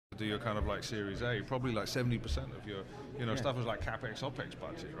do your kind of like Series A, probably like 70% of your, stuff was like CapEx, OpEx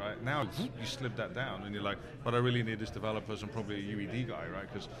budget, right? Now you slip that down and you're like, what I really need is developers and probably a UED guy,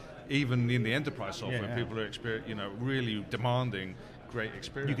 right? Because even in the enterprise software, people are really demanding great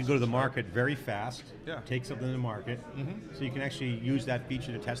experience. You can go to the market very fast, yeah. take something to the market, so you can actually use that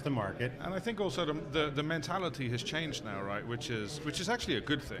feature to test the market. And I think also the mentality has changed now, right? Which is actually a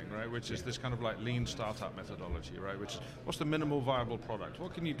good thing, right? Which is this kind of like lean startup methodology, right? Which is, what's the minimal viable product?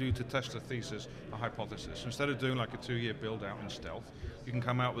 What can you do to test a thesis, a hypothesis? Instead of doing like a 2-year build out in stealth, you can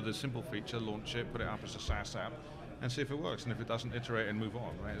come out with a simple feature, launch it, put it up as a SaaS app, and see if it works. And if it doesn't, iterate and move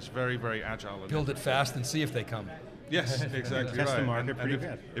on, right? It's very, very agile. Build it fast and see if they come. Yes, exactly. Test the market pretty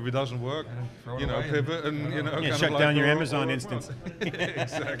good. If it doesn't work, pivot and shut down your Amazon instance.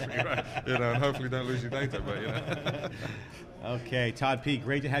 Exactly right. And hopefully don't lose your data. But Okay, Todd P,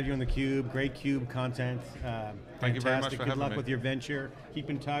 great to have you on theCUBE. Great CUBE content. Thank you very much for having me. Good luck with your venture. Keep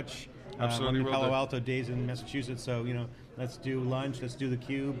in touch. Absolutely. I'm in Palo Alto, days in Massachusetts. So let's do lunch. Let's do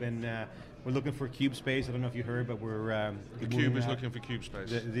theCUBE, and we're looking for CUBE space. I don't know if you heard, but we're theCUBE is looking for CUBE space.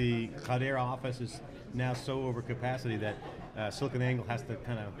 The Cloudera office is now so over capacity that SiliconANGLE has to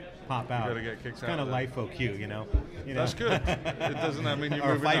kind of pop out. You got to get kicked out. It's kind of LIFO Q, That's good. It doesn't that mean you're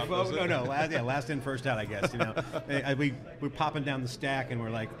moving FIFO? up, does it? No, last in, first out, I guess. We're popping down the stack, and we're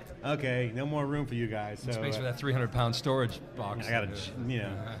like, okay, no more room for you guys. So, space for that 300-pound storage box. I got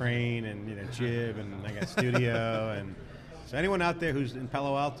a crane and jib, and I got studio, and so anyone out there who's in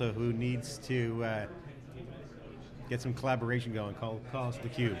Palo Alto who needs to get some collaboration going, call us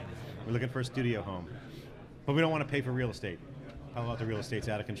theCUBE. We're looking for a studio home. But we don't want to pay for real estate. Palo Alto real estate's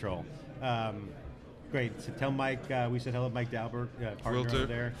out of control. Great, so tell Mike, we said hello to Mike Dalberg, partner over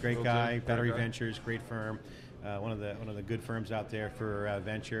there. Great guy, Battery Ventures, great firm. One of the good firms out there for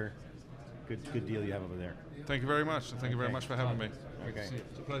venture. Good deal you have over there. Thank you very much, and thank you very much for having me. Okay.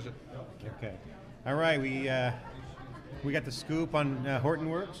 It's a pleasure. Okay. All right, we got the scoop on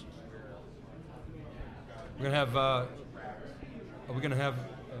Hortonworks. We're gonna have. Are we gonna have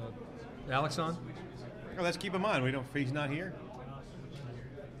Alex on? Oh, let's keep him on. He's not here.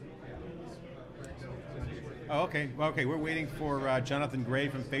 Oh, okay. Well, okay, we're waiting for Jonathan Gray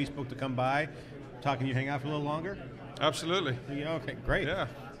from Facebook to come by. Can you hang out for a little longer? Absolutely. Yeah, okay, great. Yeah.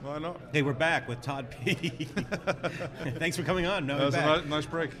 Why not? Hey, we're back with Todd P. Thanks for coming on. That was a nice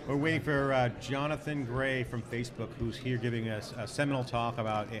break. We're waiting for Jonathan Gray from Facebook, who's here giving us a seminal talk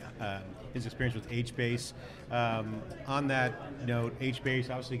about his experience with HBase. On that note, HBase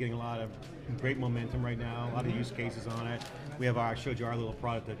obviously getting a lot of great momentum right now, a lot of use cases on it. We have I showed you our little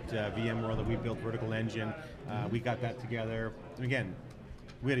product at VMworld that we built, Vertical Engine. We got that together. And again,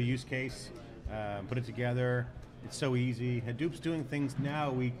 we had a use case, put it together. It's so easy. Hadoop's doing things now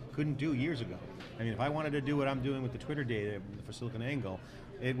we couldn't do years ago. I mean, if I wanted to do what I'm doing with the Twitter data for SiliconANGLE,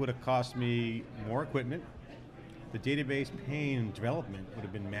 it would have cost me more equipment. The database pain development would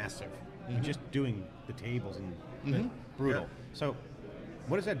have been massive. Just doing the tables and brutal. Yeah. So,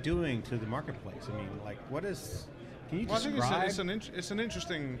 what is that doing to the marketplace? I mean, like, what is? Can you describe? I think it's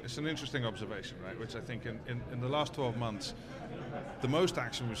an interesting observation, right? Which I think in the last 12 months, the most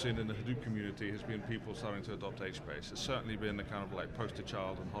action we've seen in the Hadoop community has been people starting to adopt HBase. It's certainly been the kind of like poster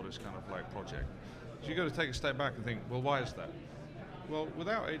child and hottest kind of like project. So you got to take a step back and think, well, why is that? Well,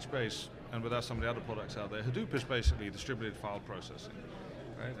 without HBase and without some of the other products out there, Hadoop is basically distributed file processing.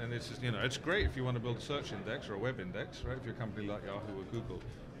 Right? And it's just, it's great if you want to build a search index or a web index, right? If you're a company like Yahoo or Google,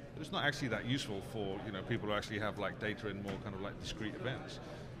 but it's not actually that useful for people who actually have like data in more kind of like discrete events.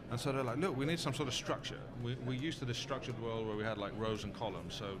 And so they're like, look, we need some sort of structure. We're used to this structured world where we had like rows and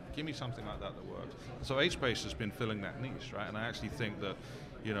columns, so give me something like that works. And so HBase has been filling that niche, right? And I actually think that,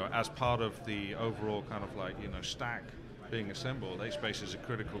 as part of the overall kind of like, stack being assembled, HBase is a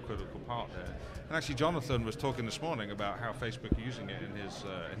critical part there. And actually Jonathan was talking this morning about how Facebook are using it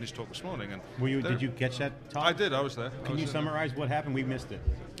in his talk this morning. And did you catch that talk? I did, I was there. Can you summarize what happened? We missed it.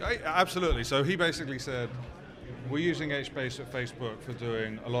 Absolutely, so he basically said, we're using HBase at Facebook for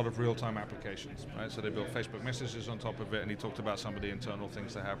doing a lot of real-time applications, right? So they built Facebook messages on top of it, and he talked about some of the internal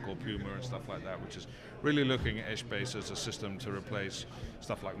things they have called Puma and stuff like that, which is really looking at HBase as a system to replace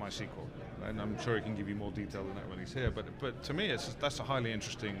stuff like MySQL. Right? And I'm sure he can give you more detail than that when he's here, but to me, that's a highly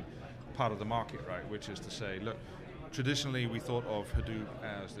interesting part of the market, right? Which is to say, look, traditionally we thought of Hadoop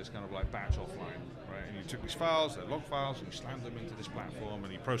as this kind of like batch offline, right? And you took these files, they're log files, and you slammed them into this platform,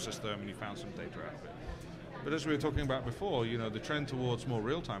 and you processed them, and you found some data out of it. But as we were talking about before, the trend towards more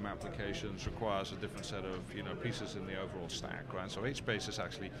real-time applications requires a different set of pieces in the overall stack, right? So HBase is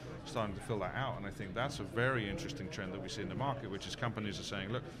actually starting to fill that out, and I think that's a very interesting trend that we see in the market, which is companies are saying,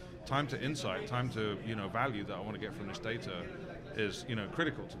 look, time to insight, time to value that I want to get from this data. is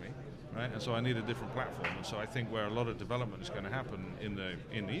critical to me, right? And so I need a different platform. And so I think where a lot of development is going to happen in the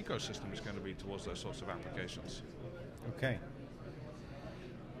ecosystem is going to be towards those sorts of applications. Okay.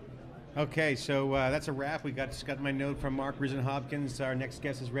 Okay, so that's a wrap. We just got my note from Mark Risen-Hopkins. Our next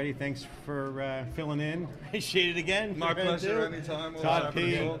guest is ready. Thanks for filling in. Appreciate it again. My pleasure. Anytime. Todd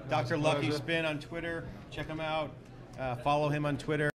P. Dr. Lucky Spin on Twitter. Check him out. Follow him on Twitter.